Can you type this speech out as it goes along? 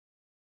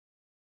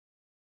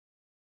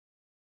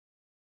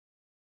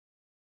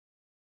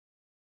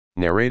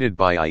Narrated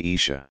by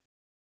Aisha.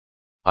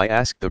 I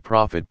asked the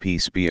Prophet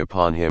peace be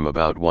upon him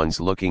about one's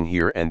looking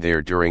here and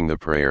there during the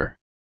prayer.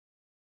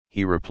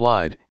 He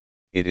replied,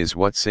 it is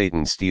what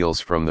Satan steals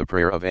from the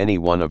prayer of any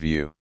one of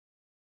you.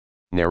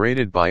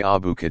 Narrated by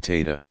Abu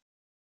Qatada.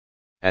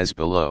 As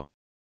below.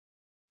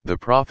 The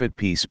Prophet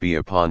peace be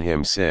upon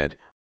him said,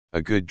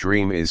 a good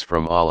dream is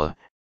from Allah,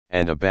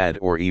 and a bad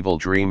or evil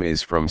dream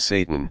is from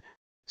Satan,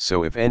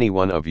 so if any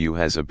one of you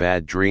has a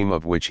bad dream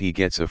of which he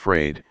gets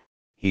afraid,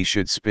 he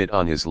should spit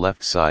on his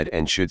left side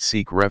and should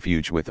seek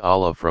refuge with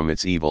Allah from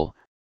its evil,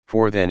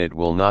 for then it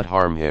will not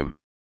harm him.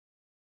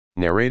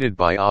 Narrated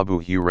by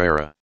Abu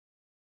Huraira.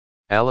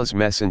 Allah's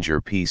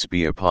Messenger peace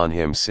be upon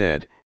him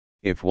said,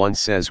 if one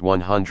says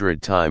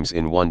 100 times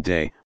in one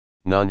day,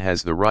 none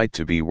has the right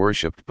to be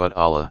worshipped but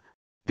Allah,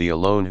 the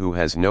alone who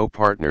has no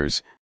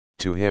partners,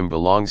 to him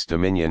belongs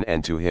dominion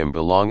and to him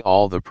belong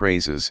all the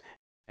praises,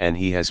 and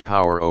he has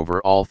power over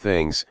all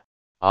things,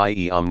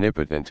 i.e.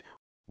 omnipotent.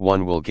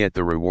 One will get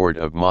the reward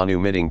of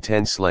manumitting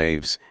 10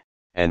 slaves,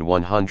 and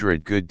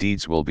 100 good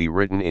deeds will be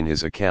written in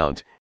his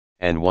account,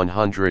 and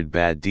 100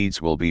 bad deeds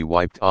will be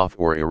wiped off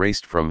or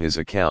erased from his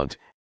account,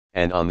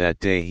 and on that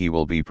day he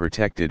will be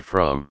protected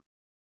from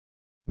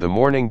the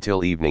morning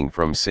till evening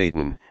from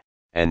Satan,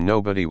 and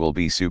nobody will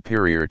be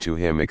superior to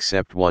him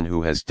except one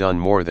who has done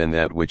more than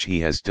that which he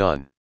has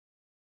done.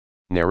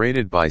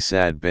 Narrated by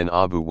Sa'd bin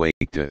Abu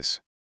Waqqas.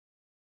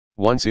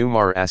 Once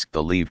Umar asked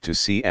the leave to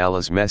see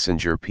Allah's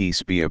Messenger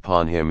peace be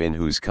upon him, in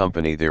whose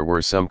company there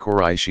were some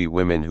Qurayshi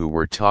women who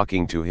were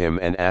talking to him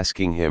and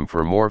asking him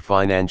for more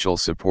financial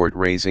support,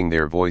 raising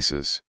their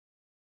voices.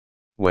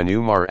 When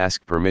Umar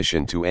asked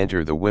permission to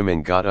enter, the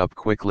women got up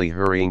quickly,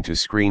 hurrying to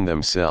screen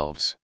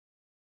themselves.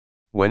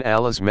 When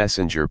Allah's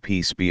Messenger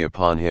peace be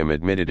upon him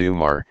admitted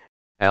Umar,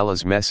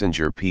 Allah's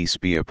Messenger peace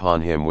be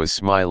upon him was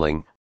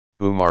smiling.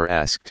 Umar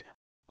asked,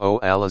 O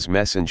Allah's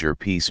Messenger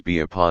peace be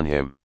upon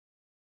him,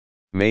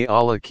 may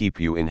Allah keep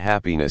you in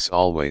happiness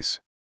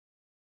always.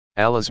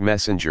 Allah's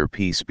Messenger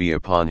peace be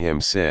upon him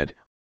said,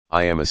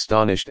 I am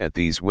astonished at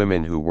these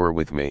women who were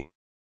with me.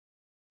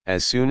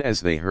 As soon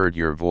as they heard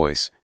your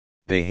voice,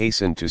 they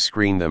hastened to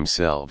screen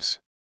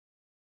themselves.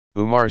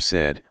 Umar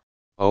said,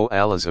 O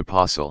Allah's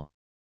Apostle,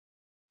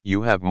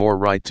 you have more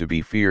right to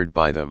be feared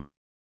by them.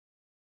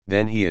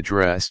 Then he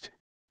addressed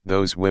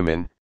those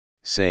women,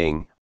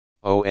 saying,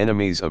 O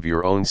enemies of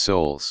your own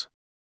souls,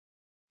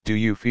 do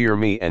you fear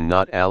me and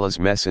not Allah's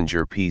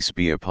Messenger peace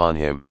be upon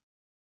him?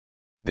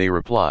 They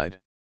replied,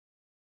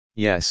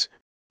 yes,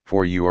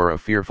 for you are a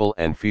fearful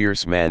and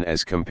fierce man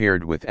as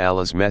compared with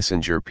Allah's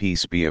Messenger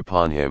peace be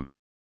upon him.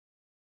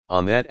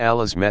 On that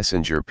Allah's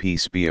Messenger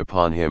peace be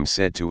upon him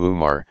said to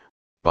Umar,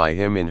 by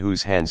him in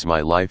whose hands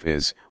my life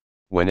is,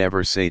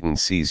 whenever Satan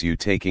sees you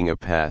taking a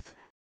path,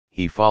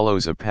 he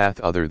follows a path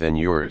other than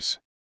yours.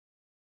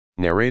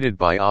 Narrated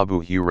by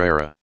Abu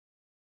Huraira.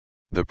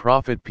 The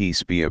Prophet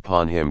peace be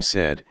upon him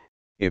said,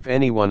 if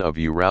any one of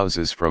you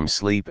rouses from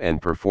sleep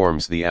and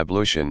performs the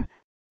ablution,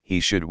 he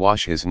should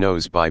wash his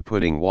nose by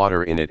putting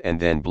water in it and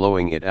then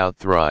blowing it out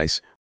thrice,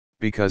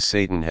 because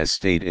Satan has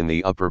stayed in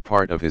the upper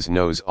part of his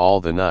nose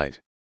all the night.